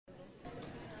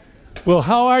Well,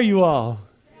 how are you all?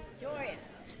 Joyous.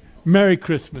 Merry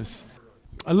Christmas.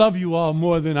 I love you all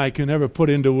more than I can ever put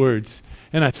into words.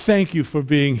 And I thank you for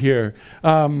being here.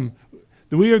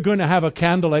 We are going to have a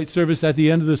candlelight service at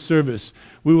the end of the service.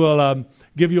 We will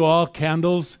give you all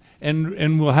candles,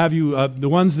 and we'll have you, the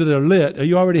ones that are lit,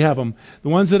 you already have them. The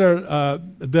ones that are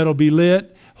that'll be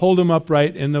lit, hold them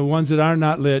upright, and the ones that are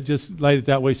not lit, just light it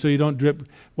that way so you don't drip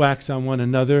wax on one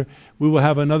another. We will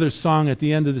have another song at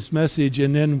the end of this message,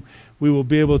 and then we will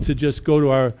be able to just go to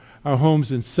our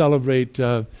homes and celebrate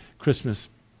Christmas.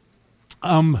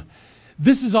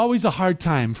 This is always a hard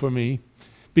time for me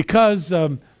because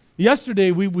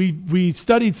yesterday we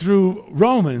studied through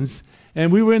Romans,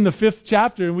 and we were in the 5th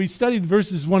chapter, and we studied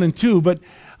verses 1 and 2, but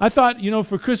I thought,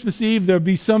 for Christmas Eve, there'd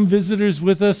be some visitors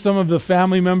with us. Some of the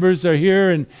family members are here,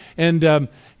 and I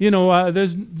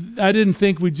didn't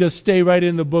think we'd just stay right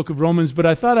in the book of Romans, but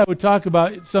I thought I would talk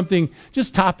about something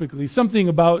just topically, something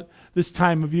about this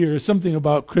time of year, something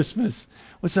about Christmas.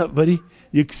 What's up, buddy?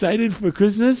 You excited for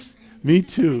Christmas? Me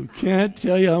too. Can't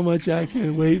tell you how much I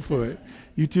can't wait for it.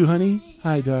 You too, honey?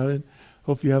 Hi, darling.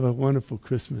 Hope you have a wonderful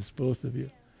Christmas, both of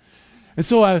you. And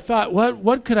so I thought,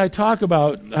 what could I talk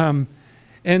about?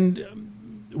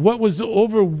 And what was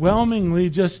overwhelmingly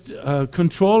just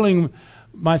controlling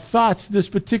my thoughts this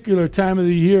particular time of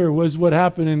the year was what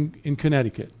happened in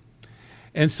Connecticut.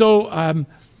 And so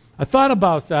I thought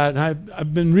about that, and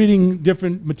I've been reading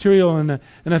different material, and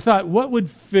I thought, what would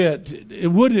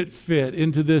it fit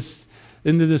into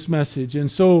this message?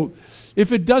 And so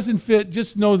if it doesn't fit,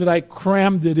 just know that I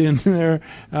crammed it in there.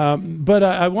 But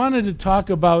I wanted to talk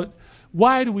about,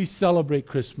 why do we celebrate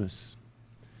Christmas?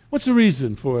 What's the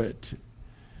reason for it?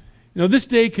 This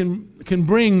day can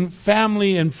bring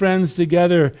family and friends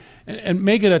together and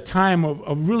make it a time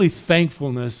of really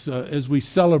thankfulness as we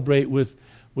celebrate with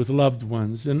loved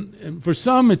ones. And for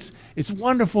some, it's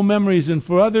wonderful memories, and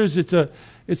for others, it's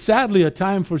sadly a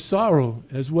time for sorrow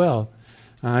as well.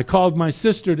 I called my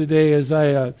sister today, as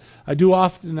I do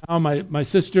often now. My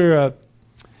sister,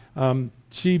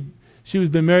 she was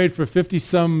been married for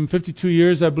 52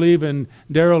 years, I believe, and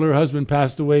Daryl, her husband,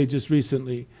 passed away just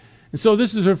recently. And so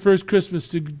this is her first Christmas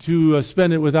to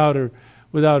spend it without her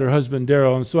husband,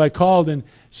 Daryl. And so I called, and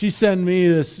she sent me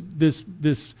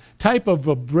this type of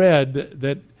a bread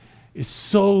that is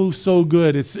so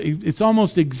good. It's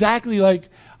almost exactly like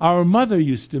our mother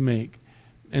used to make.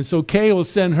 And so Kay will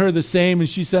send her the same, and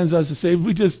she sends us the same.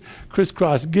 We just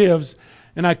crisscross gifts.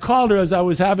 And I called her as I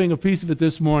was having a piece of it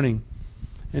this morning,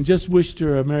 and just wished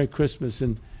her a Merry Christmas.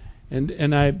 And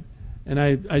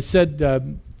I said,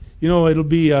 it'll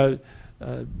be. I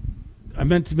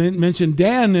meant to mention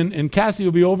Dan and Cassie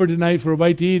will be over tonight for a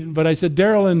bite to eat. But I said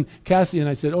Daryl and Cassie, and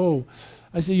I said,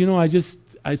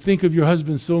 I think of your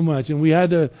husband so much. And we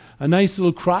had a nice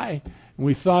little cry, and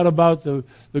we thought about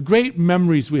the great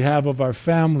memories we have of our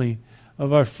family,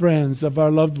 of our friends, of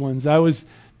our loved ones.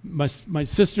 My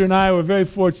sister and I were very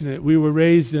fortunate. We were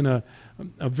raised in a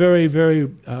very, very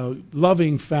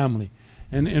loving family,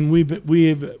 and we've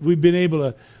been able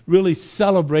to really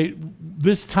celebrate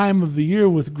this time of the year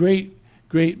with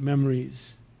great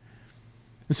memories.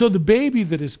 And so the baby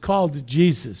that is called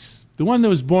Jesus, the one that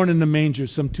was born in the manger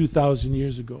some 2,000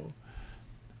 years ago,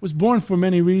 was born for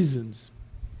many reasons,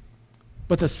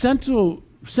 but the central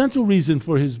reason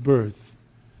for his birth,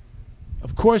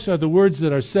 of course, are the words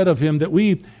that are said of him that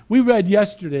we read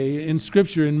yesterday in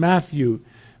Scripture in Matthew.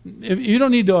 You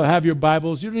don't need to have your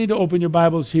Bibles. You don't need to open your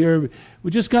Bibles here. We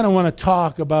just kind of want to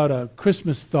talk about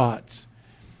Christmas thoughts.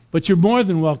 But you're more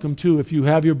than welcome to if you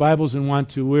have your Bibles and want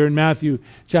to. We're in Matthew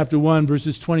chapter 1,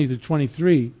 verses 20 to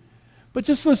 23. But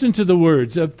just listen to the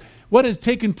words. What had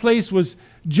taken place was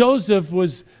Joseph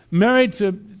was married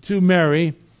to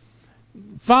Mary,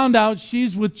 found out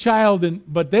she's with child,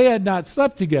 but they had not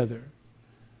slept together.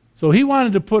 So he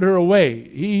wanted to put her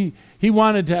away. He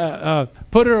wanted to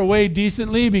put her away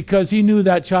decently because he knew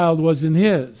that child wasn't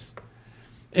his.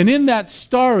 And in that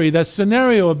story, that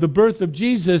scenario of the birth of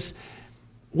Jesus,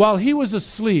 while he was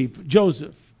asleep,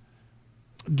 Joseph,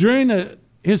 during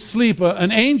his sleep,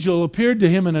 an angel appeared to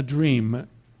him in a dream.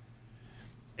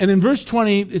 And in verse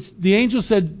 20, the angel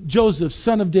said, Joseph,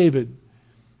 son of David,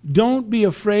 don't be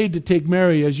afraid to take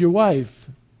Mary as your wife,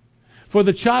 for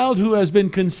the child who has been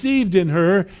conceived in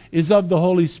her is of the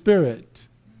Holy Spirit.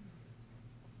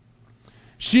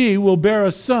 She will bear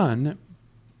a son,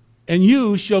 and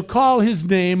you shall call his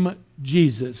name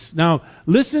Jesus. Now,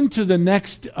 listen to the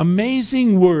next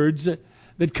amazing words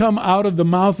that come out of the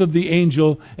mouth of the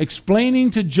angel explaining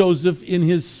to Joseph in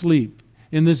his sleep,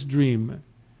 in this dream.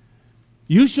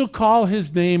 You shall call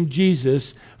his name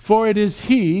Jesus, for it is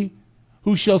he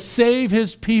who shall save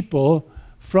his people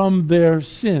from their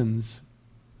sins.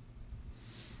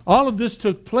 All of this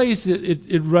took place,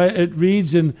 it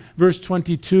reads in verse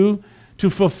 22, to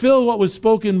fulfill what was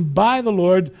spoken by the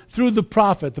Lord through the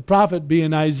prophet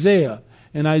being Isaiah.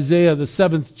 In Isaiah, the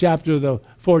 7th chapter, the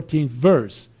 14th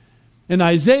verse. And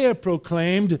Isaiah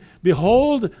proclaimed,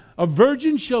 "Behold, a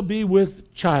virgin shall be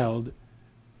with child,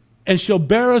 and shall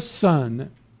bear a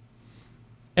son,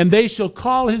 and they shall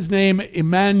call his name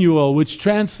Emmanuel," which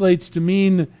translates to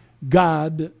mean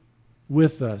God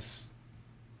with us.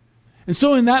 And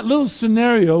so in that little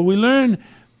scenario, we learn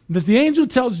that the angel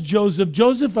tells Joseph,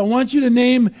 "Joseph, I want you to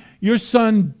name your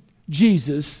son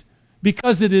Jesus,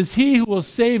 because it is he who will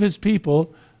save his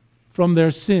people from their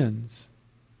sins."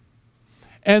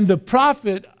 And the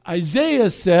prophet Isaiah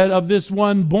said of this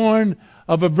one born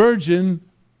of a virgin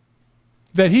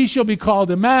that he shall be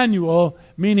called Emmanuel,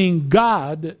 meaning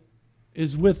God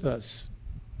is with us.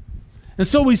 And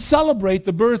so we celebrate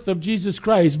the birth of Jesus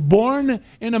Christ, born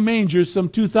in a manger some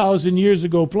 2,000 years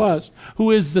ago plus, who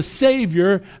is the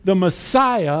Savior, the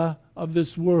Messiah of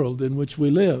this world in which we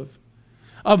live,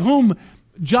 of whom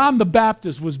John the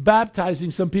Baptist was baptizing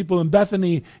some people in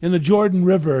Bethany in the Jordan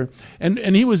River, and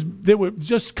they were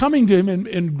just coming to him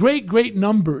in great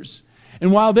numbers.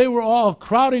 And while they were all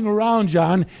crowding around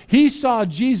John, he saw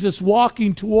Jesus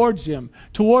walking towards him,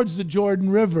 towards the Jordan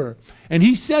River. And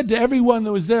he said to everyone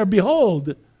that was there,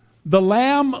 "Behold, the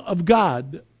Lamb of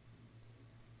God,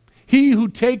 he who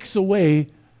takes away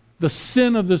the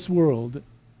sin of this world."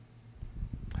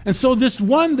 And so this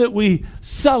one that we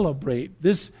celebrate,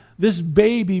 this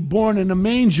baby born in a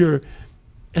manger,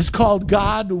 is called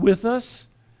God with us.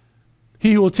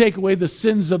 He will take away the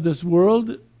sins of this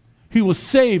world. He will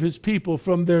save his people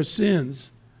from their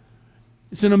sins.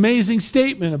 It's an amazing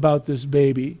statement about this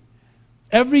baby.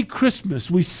 Every Christmas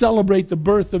we celebrate the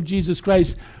birth of Jesus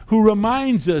Christ, who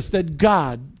reminds us that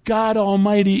God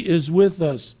Almighty is with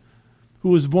us, who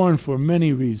was born for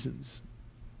many reasons.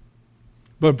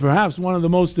 But perhaps one of the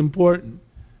most important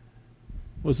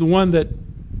was the one that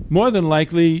more than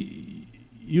likely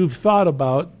you've thought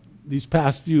about these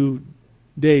past few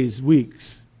days,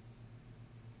 weeks.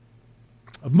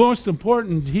 Most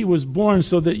important, he was born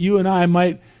so that you and I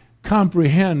might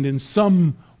comprehend in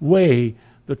some way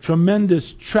the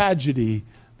tremendous tragedy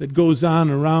that goes on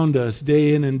around us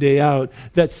day in and day out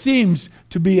that seems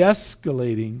to be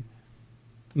escalating.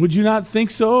 Would you not think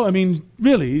so? I mean,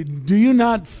 really, do you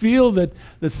not feel that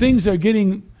the things are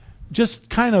getting just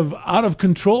kind of out of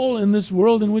control in this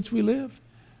world in which we live?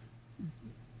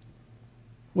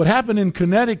 What happened in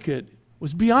Connecticut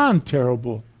was beyond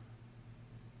terrible.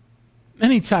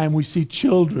 Anytime we see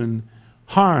children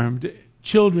harmed,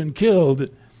 children killed,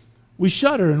 we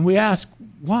shudder and we ask,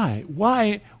 why?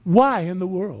 Why in the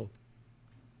world?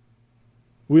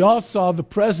 We all saw the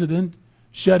president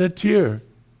shed a tear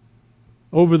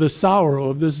over the sorrow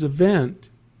of this event.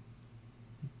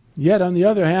 Yet, on the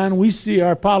other hand, we see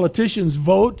our politicians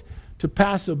vote to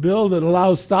pass a bill that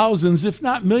allows thousands, if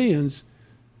not millions,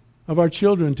 of our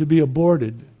children to be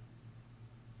aborted.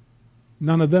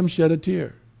 None of them shed a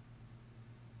tear.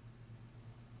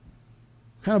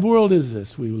 What kind of world is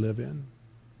this we live in?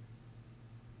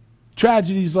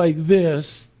 Tragedies like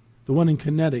this, the one in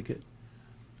Connecticut,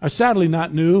 are sadly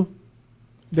not new.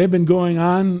 They've been going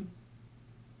on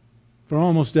for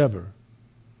almost ever.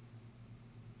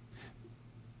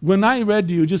 When I read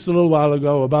to you just a little while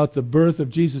ago about the birth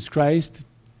of Jesus Christ,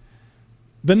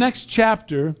 the next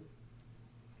chapter,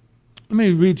 let me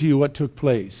read to you what took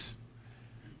place.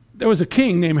 There was a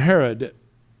king named Herod.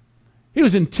 He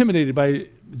was intimidated by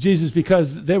Jesus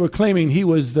because they were claiming he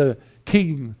was the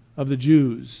king of the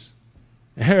Jews.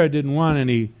 Herod didn't want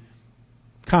any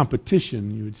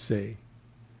competition, you would say.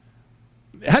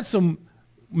 Had some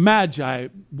magi,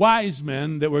 wise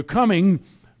men that were coming,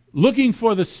 looking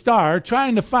for the star,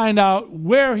 trying to find out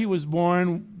where he was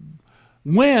born,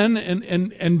 when,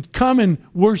 and come and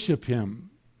worship him,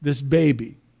 this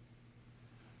baby.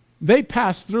 They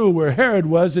passed through where Herod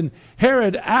was, and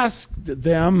Herod asked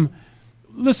them,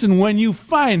 "Listen, when you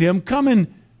find him, come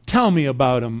and tell me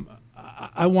about him.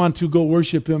 I want to go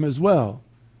worship him as well."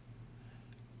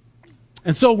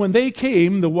 And so when they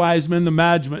came, the wise men, the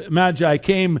magi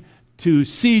came to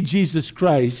see Jesus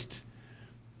Christ,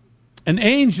 an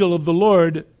angel of the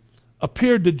Lord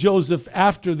appeared to Joseph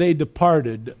after they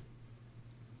departed.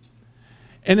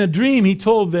 In a dream, he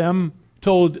told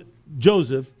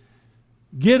Joseph,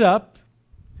 "Get up,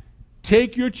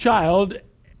 take your child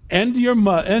and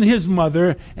his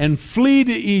mother, and flee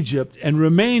to Egypt, and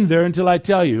remain there until I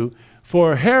tell you,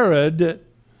 for Herod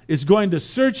is going to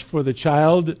search for the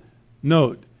child,"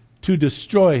 note, "to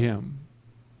destroy him."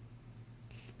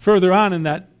 Further on in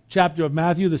that chapter of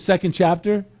Matthew, the second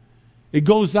chapter, it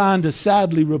goes on to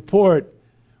sadly report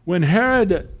when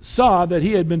Herod saw that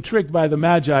he had been tricked by the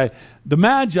Magi,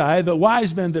 the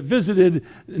wise men that visited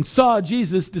and saw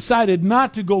Jesus, decided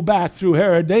not to go back through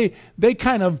Herod. They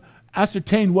kind of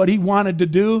ascertained what he wanted to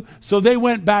do, so they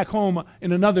went back home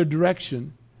in another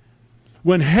direction.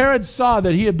 When Herod saw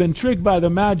that he had been tricked by the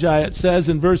Magi, it says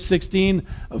in verse 16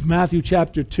 of Matthew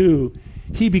chapter 2,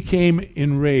 he became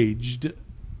enraged.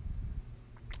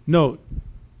 Note,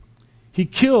 he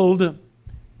killed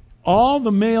all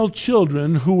the male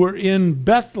children who were in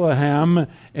Bethlehem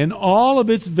and all of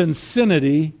its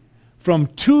vicinity from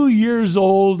 2 years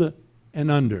old and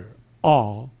under.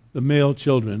 All the male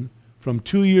children from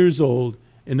 2 years old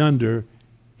and under,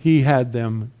 he had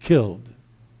them killed.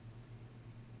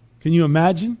 Can you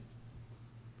imagine?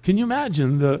 Can you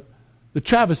imagine the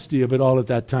travesty of it all at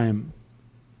that time?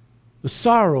 The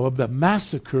sorrow of the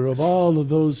massacre of all of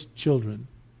those children.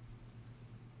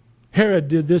 Herod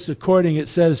did this according, it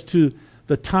says, to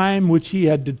the time which he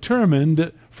had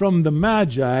determined from the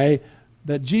Magi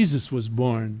that Jesus was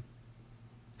born.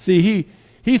 See,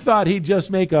 he thought he'd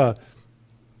just make a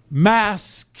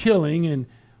mass killing and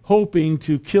hoping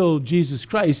to kill Jesus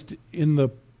Christ in the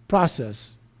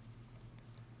process.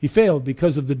 He failed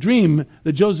because of the dream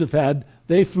that Joseph had.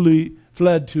 They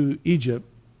fled to Egypt.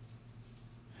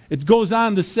 It goes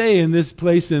on to say in this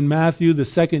place in Matthew, the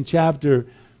second chapter,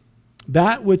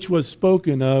 that which was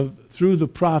spoken of through the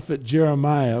prophet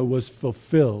Jeremiah was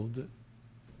fulfilled.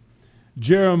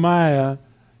 Jeremiah,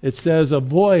 it says, a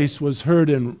voice was heard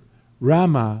in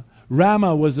Ramah.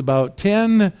 Ramah was about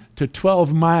 10 to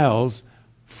 12 miles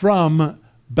from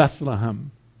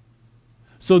Bethlehem.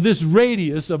 So this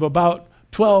radius of about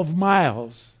 12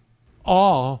 miles,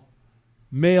 all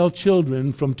male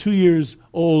children from 2 years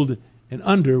old and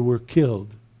under were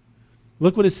killed.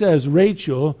 Look what it says.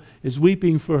 Rachel is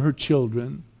weeping for her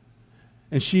children,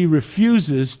 and she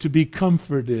refuses to be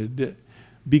comforted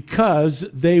because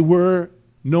they were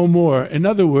no more. In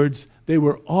other words, they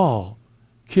were all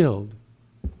killed.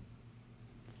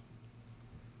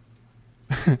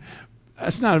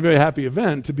 That's not a very happy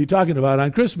event to be talking about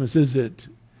on Christmas, is it?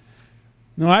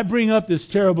 Now, I bring up this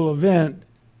terrible event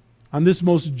on this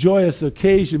most joyous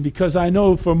occasion because I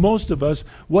know for most of us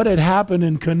what had happened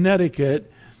in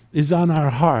Connecticut is on our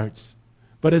hearts.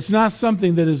 But it's not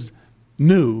something that is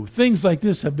new. Things like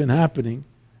this have been happening.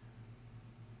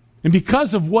 And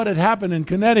because of what had happened in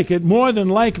Connecticut, more than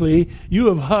likely you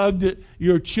have hugged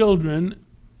your children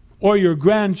or your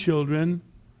grandchildren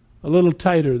a little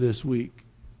tighter this week,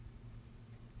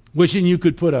 wishing you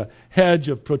could put a hedge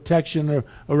of protection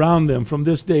around them from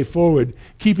this day forward,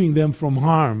 keeping them from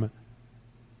harm,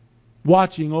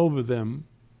 watching over them.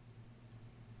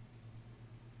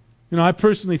 You know, I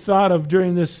personally thought of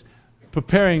during this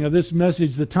preparing of this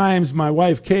message the times my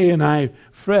wife Kay and I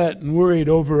fret and worried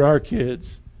over our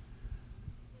kids.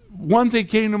 One thing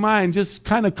came to mind, just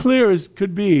kind of clear as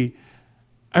could be.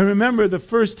 I remember the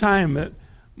first time that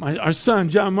our son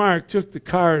John Mark took the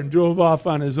car and drove off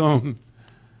on his own.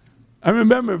 I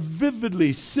remember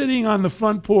vividly sitting on the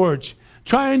front porch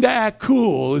trying to act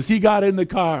cool as he got in the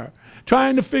car,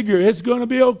 trying to figure it's going to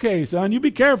be okay, son. You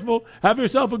be careful. Have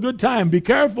yourself a good time. Be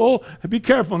careful. Be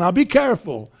careful. Now be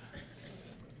careful.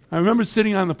 I remember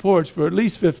sitting on the porch for at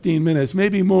least 15 minutes,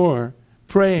 maybe more,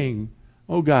 praying,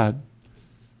 oh God,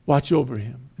 watch over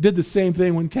him. I did the same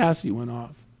thing when Cassie went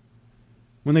off.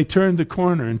 When they turned the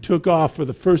corner and took off for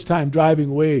the first time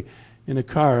driving away in a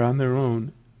car on their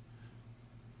own.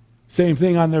 Same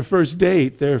thing on their first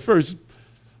date, their first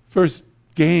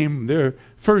game, their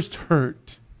first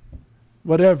hurt.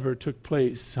 Whatever took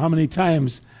place. How many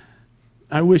times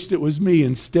I wished it was me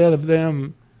instead of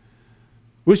them.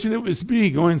 Wishing it was me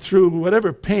going through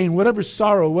whatever pain, whatever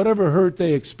sorrow, whatever hurt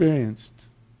they experienced.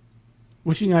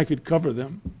 Wishing I could cover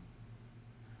them.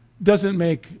 Doesn't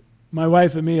make my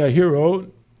wife and me a hero,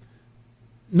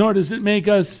 nor does it make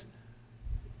us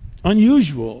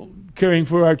unusual caring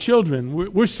for our children.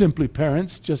 We're simply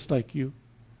parents, just like you.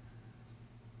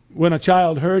 When a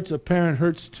child hurts, a parent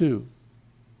hurts too.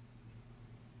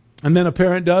 And then a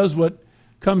parent does what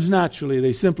comes naturally.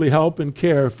 They simply help and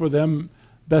care for them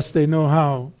best they know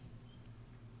how.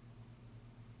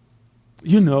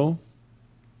 You know,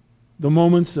 the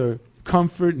moments of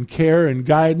comfort and care and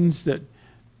guidance that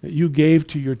you gave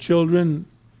to your children.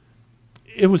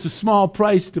 It was a small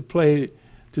price to pay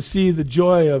to see the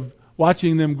joy of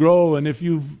watching them grow, and if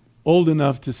you're old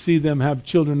enough to see them have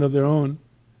children of their own.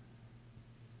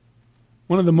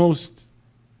 One of the most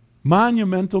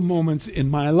monumental moments in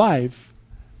my life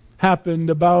happened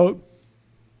about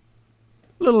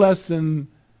a little less than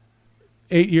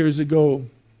 8 years ago.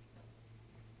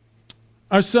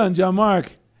 Our son, John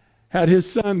Mark, had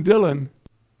his son, Dylan.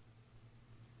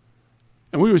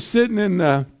 And we were sitting in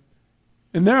their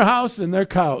house, in their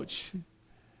couch.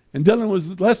 And Dylan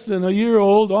was less than a year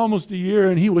old, almost a year,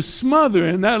 and he was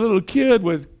smothering that little kid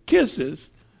with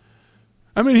kisses.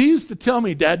 I mean, he used to tell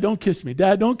me, Dad, don't kiss me.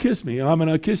 Dad, don't kiss me. I'm going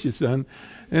to kiss you, son.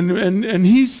 And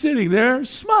he's sitting there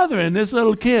smothering this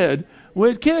little kid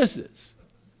with kisses.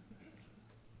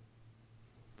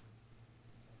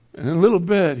 And in a little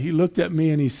bit, he looked at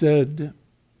me and he said,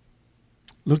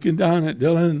 looking down at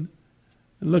Dylan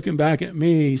and looking back at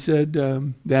me, he said,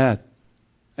 Dad,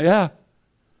 yeah.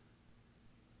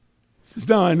 He says,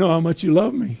 now I know how much you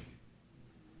love me.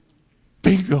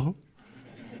 Bingo.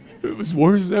 It was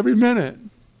worth every minute.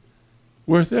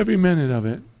 Worth every minute of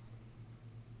it.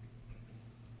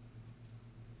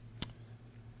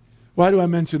 Why do I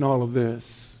mention all of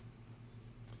this?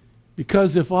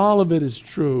 Because if all of it is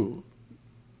true,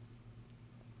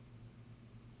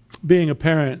 being a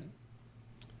parent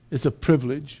is a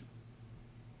privilege.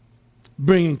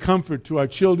 Bringing comfort to our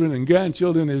children and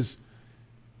grandchildren is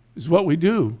what we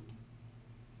do.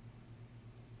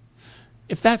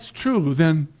 If that's true,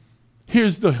 then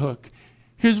here's the hook.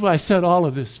 Here's why I said all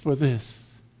of this for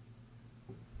this.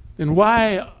 Then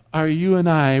why are you and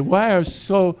I, why are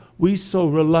we so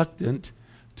reluctant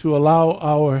to allow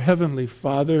our Heavenly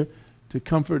Father to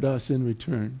comfort us in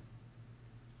return?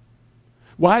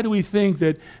 Why do we think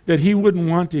that He wouldn't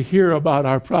want to hear about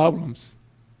our problems?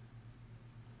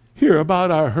 Hear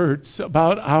about our hurts,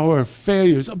 about our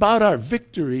failures, about our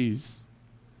victories,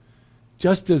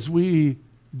 just as we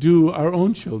do our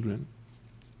own children?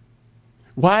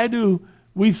 Why do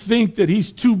we think that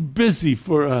He's too busy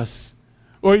for us,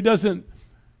 or He doesn't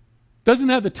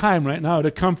have the time right now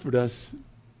to comfort us?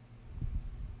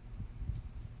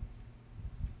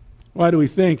 Why do we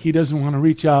think He doesn't want to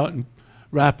reach out and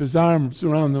wrap His arms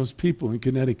around those people in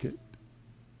Connecticut?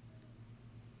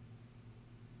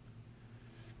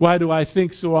 Why do I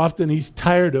think so often He's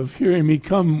tired of hearing me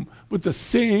come with the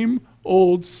same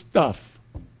old stuff?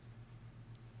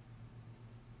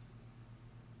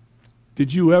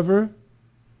 Did you ever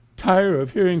tire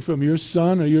of hearing from your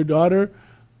son or your daughter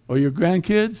or your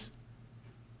grandkids?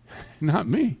 Not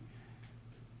me.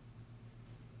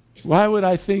 Why would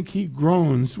I think He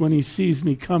groans when He sees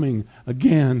me coming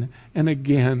again and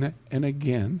again and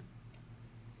again?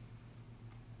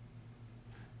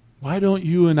 Why don't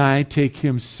you and I take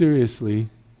Him seriously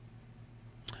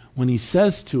when He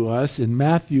says to us in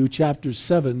Matthew chapter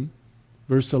 7,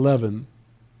 verse 11,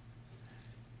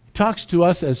 He talks to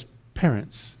us as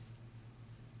parents.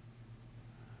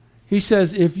 He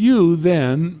says, if you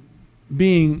then,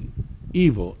 being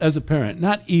evil as a parent,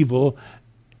 not evil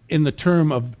in the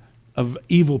term of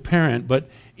evil parent, but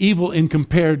evil in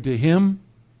compared to Him,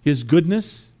 His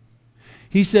goodness.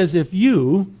 He says, if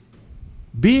you,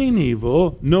 being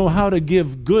evil, know how to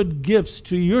give good gifts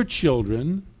to your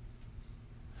children,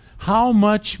 how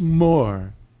much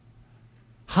more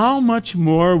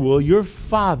will your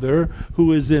Father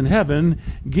who is in heaven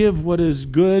give what is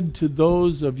good to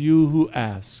those of you who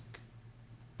ask?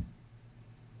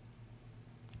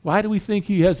 Why do we think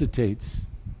He hesitates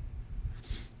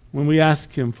when we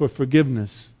ask Him for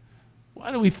forgiveness?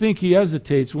 Why do we think He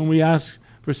hesitates when we ask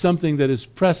for something that is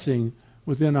pressing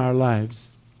within our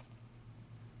lives?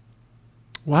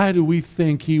 Why do we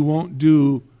think He won't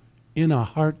do in a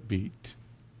heartbeat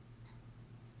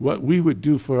what we would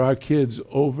do for our kids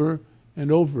over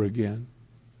and over again?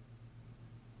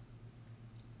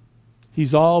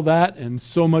 He's all that and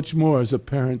so much more as a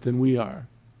parent than we are.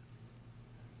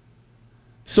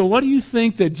 So what do you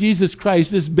think that Jesus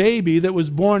Christ, this baby that was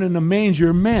born in a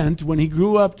manger, meant when He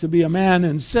grew up to be a man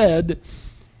and said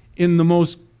in the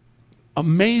most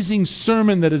amazing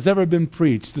sermon that has ever been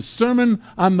preached, the Sermon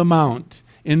on the Mount,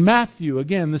 in Matthew,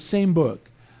 again, the same book,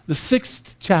 the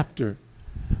 6th chapter,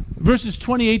 verses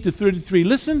 28 to 33.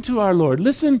 Listen to our Lord.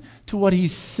 Listen to what He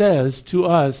says to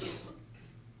us.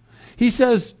 He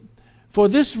says, for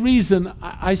this reason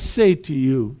I say to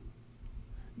you,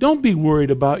 don't be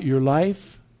worried about your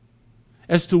life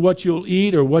as to what you'll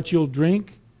eat or what you'll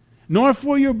drink, nor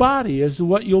for your body as to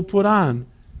what you'll put on.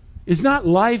 Is not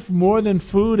life more than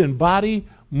food and body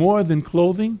more than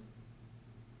clothing?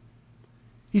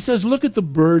 He says, look at the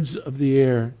birds of the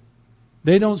air.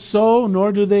 They don't sow,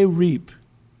 nor do they reap.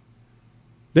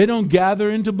 They don't gather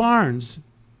into barns.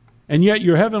 And yet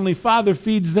your heavenly Father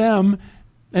feeds them.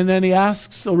 And then He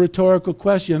asks a rhetorical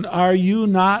question, are you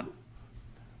not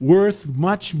worth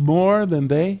much more than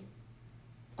they?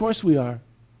 Of course we are.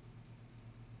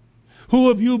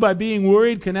 Who of you, by being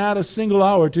worried, can add a single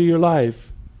hour to your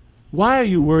life? Why are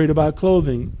you worried about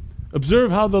clothing?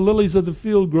 Observe how the lilies of the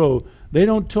field grow. They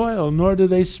don't toil, nor do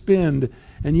they spin.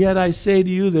 And yet I say to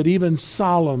you that even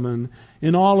Solomon,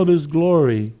 in all of his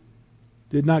glory,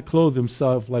 did not clothe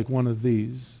himself like one of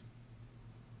these.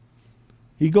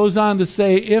 He goes on to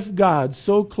say, if God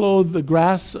so clothed the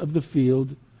grass of the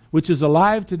field, which is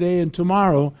alive today and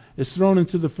tomorrow is thrown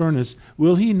into the furnace,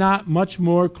 will he not much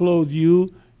more clothe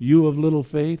you, you of little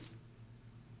faith?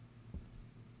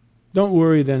 Don't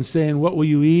worry then, saying, what will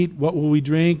you eat? What will we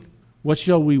drink? What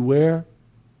shall we wear?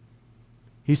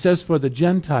 He says for the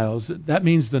Gentiles, that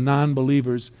means the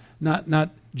non-believers,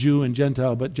 not Jew and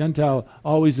Gentile, but Gentile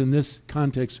always in this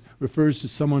context refers to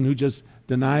someone who just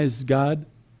denies God.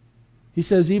 He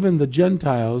says even the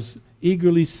Gentiles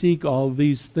eagerly seek all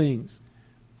these things.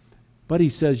 But he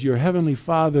says your heavenly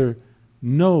Father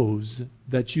knows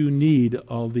that you need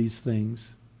all these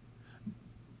things.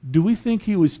 Do we think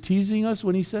he was teasing us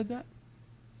when he said that?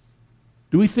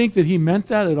 Do we think that he meant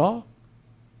that at all?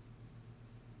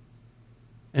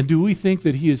 And do we think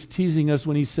that he is teasing us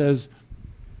when he says,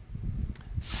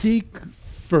 seek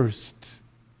first,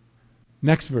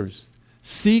 next verse,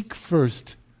 seek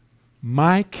first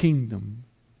my kingdom.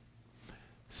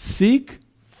 Seek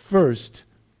first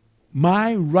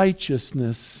my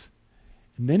righteousness.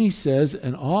 And then he says,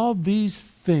 and all these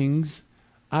things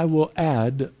I will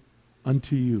add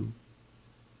unto you.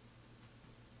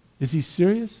 Is he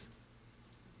serious?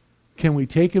 Can we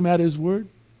take him at his word?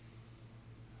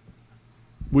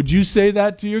 Would you say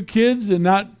that to your kids and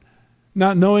not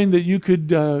knowing that you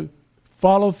could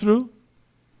follow through?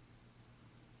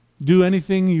 Do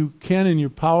anything you can in your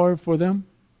power for them?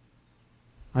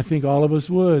 I think all of us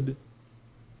would.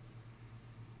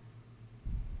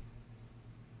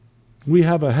 We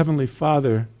have a Heavenly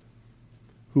Father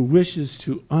who wishes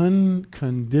to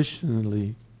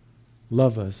unconditionally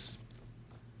love us.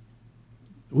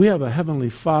 We have a Heavenly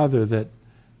Father that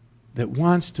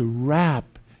wants to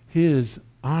wrap His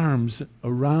arms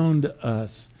around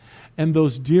us. And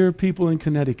those dear people in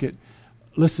Connecticut,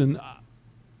 listen,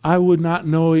 I wouldn't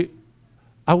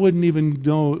even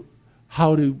know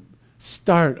how to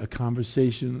start a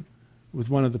conversation with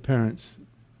one of the parents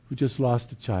who just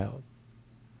lost a child.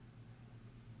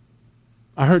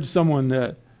 I heard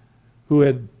someone who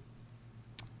had,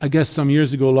 I guess some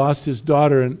years ago, lost his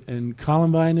daughter in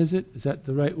Columbine, is it? Is that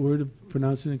the right word of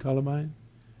pronouncing it, Columbine?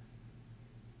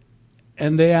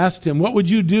 And they asked him, what would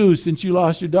you do since you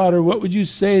lost your daughter? What would you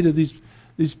say to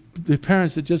the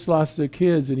parents that just lost their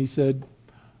kids? And he said,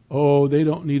 oh, they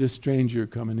don't need a stranger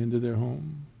coming into their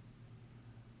home.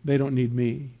 They don't need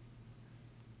me.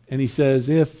 And he says,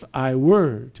 if I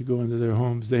were to go into their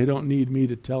homes, they don't need me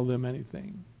to tell them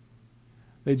anything.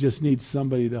 They just need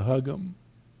somebody to hug them,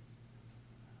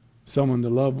 someone to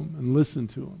love them and listen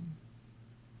to them,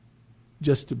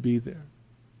 just to be there.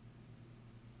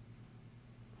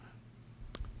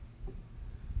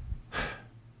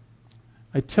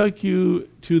 I take you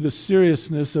to the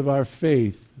seriousness of our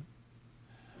faith.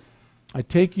 I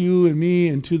take you and me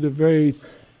into the very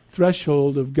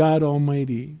threshold of God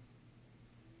Almighty,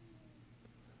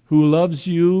 who loves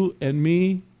you and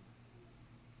me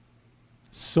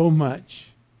so much.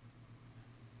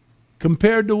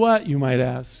 Compared to what, you might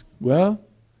ask? Well,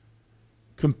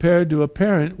 compared to a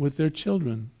parent with their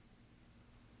children.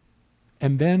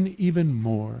 And then even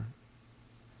more.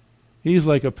 He's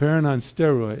like a parent on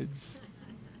steroids.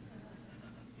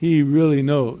 He really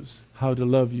knows how to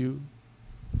love you.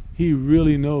 He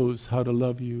really knows how to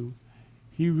love you.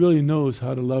 He really knows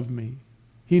how to love me.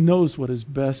 He knows what is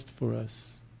best for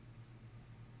us.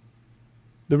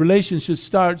 The relationship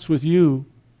starts with you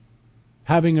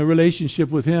having a relationship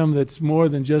with Him that's more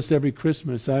than just every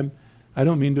Christmas. I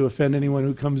don't mean to offend anyone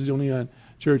who comes only on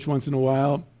church once in a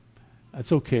while.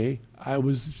 That's okay. I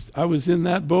was in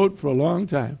that boat for a long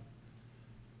time.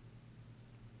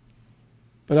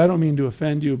 But I don't mean to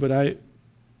offend you, but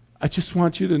I just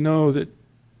want you to know that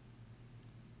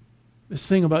this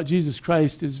thing about Jesus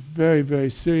Christ is very, very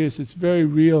serious. It's very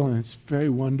real and it's very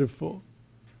wonderful.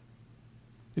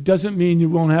 It doesn't mean you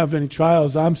won't have any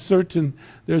trials. I'm certain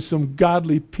there's some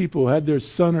godly people who had their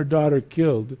son or daughter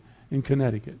killed in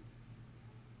Connecticut.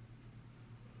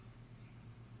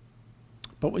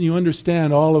 But when you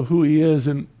understand all of who He is,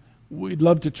 and we'd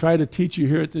love to try to teach you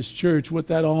here at this church what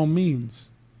that all means.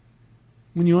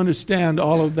 When you understand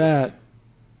all of that,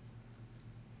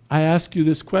 I ask you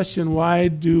this question: why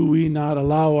do we not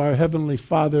allow our Heavenly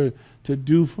Father to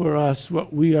do for us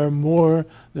what we are more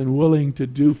than willing to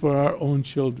do for our own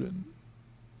children?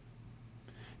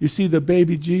 You see, the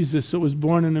baby Jesus that was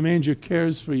born in a manger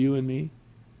cares for you and me.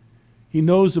 He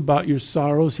knows about your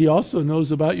sorrows. He also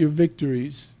knows about your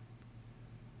victories.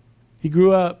 He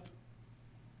grew up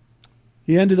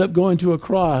He ended up going to a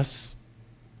cross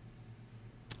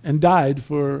and died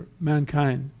for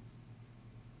mankind.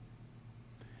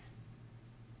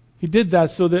 He did that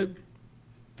so that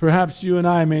perhaps you and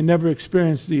I may never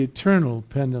experience the eternal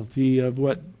penalty of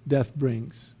what death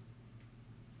brings.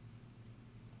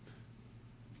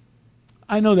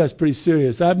 I know that's pretty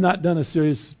serious. I've not done a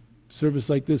serious service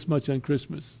like this much on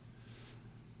Christmas.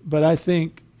 But I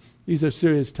think these are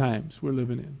serious times we're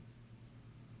living in.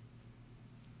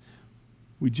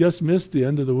 We just missed the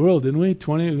end of the world, didn't we? It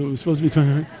was supposed to be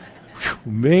 20.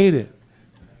 We made it.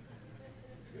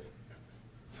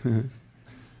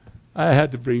 I had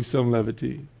to bring some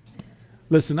levity.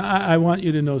 Listen, I want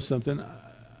you to know something.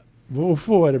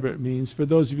 For whatever it means, for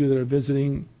those of you that are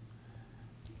visiting,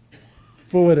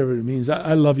 for whatever it means,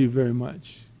 I love you very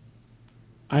much.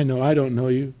 I know I don't know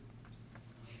you,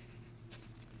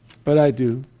 but I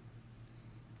do.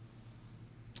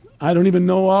 I don't even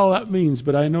know all that means,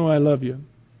 but I know I love you.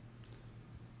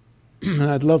 And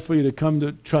I'd love for you to come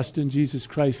to trust in Jesus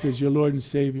Christ as your Lord and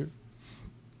Savior.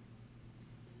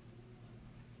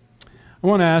 I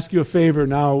want to ask you a favor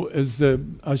now as the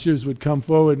ushers would come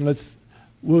forward, and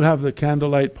we'll have the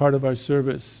candlelight part of our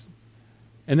service.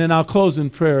 And then I'll close in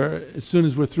prayer as soon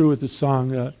as we're through with the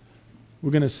song.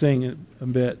 We're going to sing it a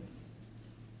bit.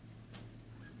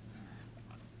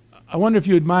 I wonder if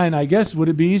you would mind, I guess, would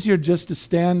it be easier just to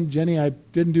stand? Jenny, I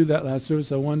didn't do that last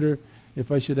service. I wonder if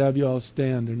I should have you all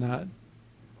stand or not.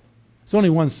 It's only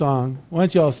one song. Why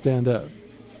don't you all stand up?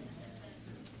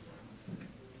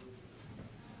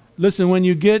 Listen, when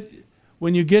you get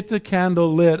the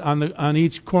candle lit on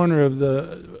each corner of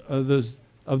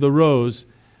the rows,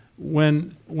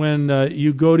 when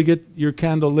you go to get your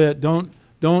candle lit, don't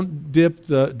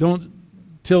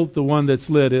tilt the one that's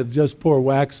lit. It'll just pour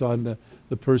wax on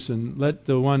the person. Let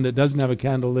the one that doesn't have a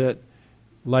candle lit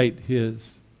light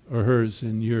his or hers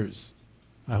and yours.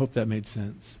 I hope that made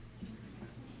sense.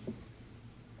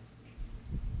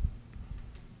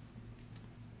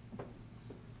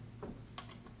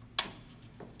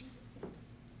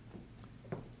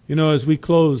 You know, as we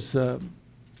close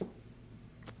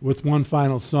with one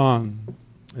final song,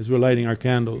 as we're lighting our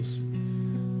candles,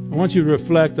 I want you to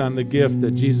reflect on the gift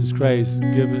that Jesus Christ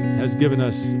has given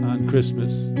us on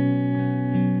Christmas.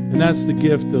 And that's the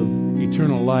gift of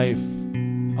eternal life.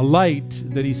 A light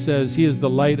that he says he is the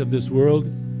light of this world.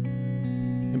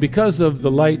 And because of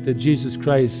the light that Jesus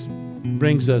Christ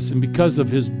brings us, and because of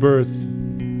his birth,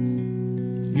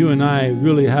 you and I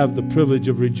really have the privilege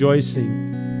of rejoicing.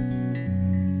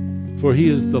 For he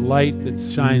is the light that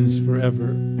shines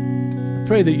forever. I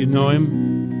pray that you know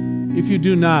him. If you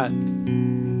do not,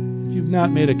 if you've not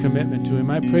made a commitment to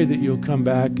him, I pray that you'll come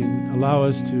back and allow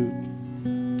us to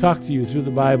talk to you through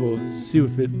the Bible, see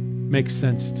if it makes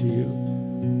sense to you.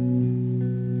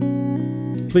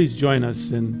 Please join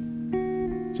us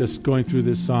in just going through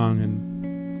this song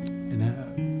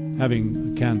and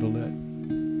having a candle lit.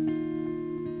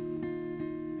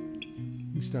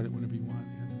 You start it whenever you want.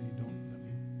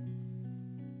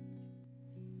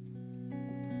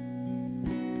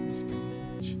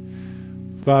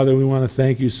 Father, we want to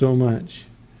thank you so much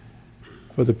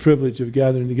for the privilege of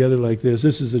gathering together like this.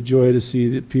 This is a joy to see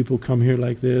that people come here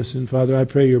like this. And Father, I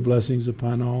pray your blessings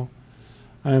upon all.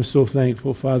 I am so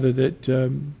thankful, Father, that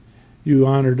you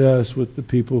honored us with the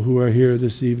people who are here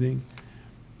this evening.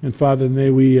 And Father, may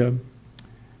we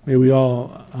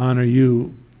all honor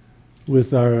you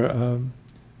with our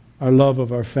love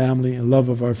of our family and love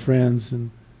of our friends and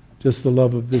just the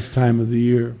love of this time of the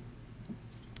year.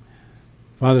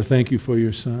 Father, thank you for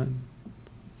your Son.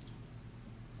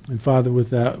 And Father, with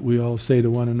that, we all say to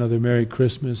one another, Merry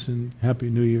Christmas and Happy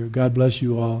New Year. God bless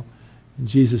you all. In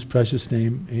Jesus' precious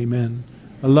name, amen.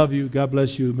 I love you. God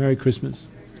bless you. Merry Christmas.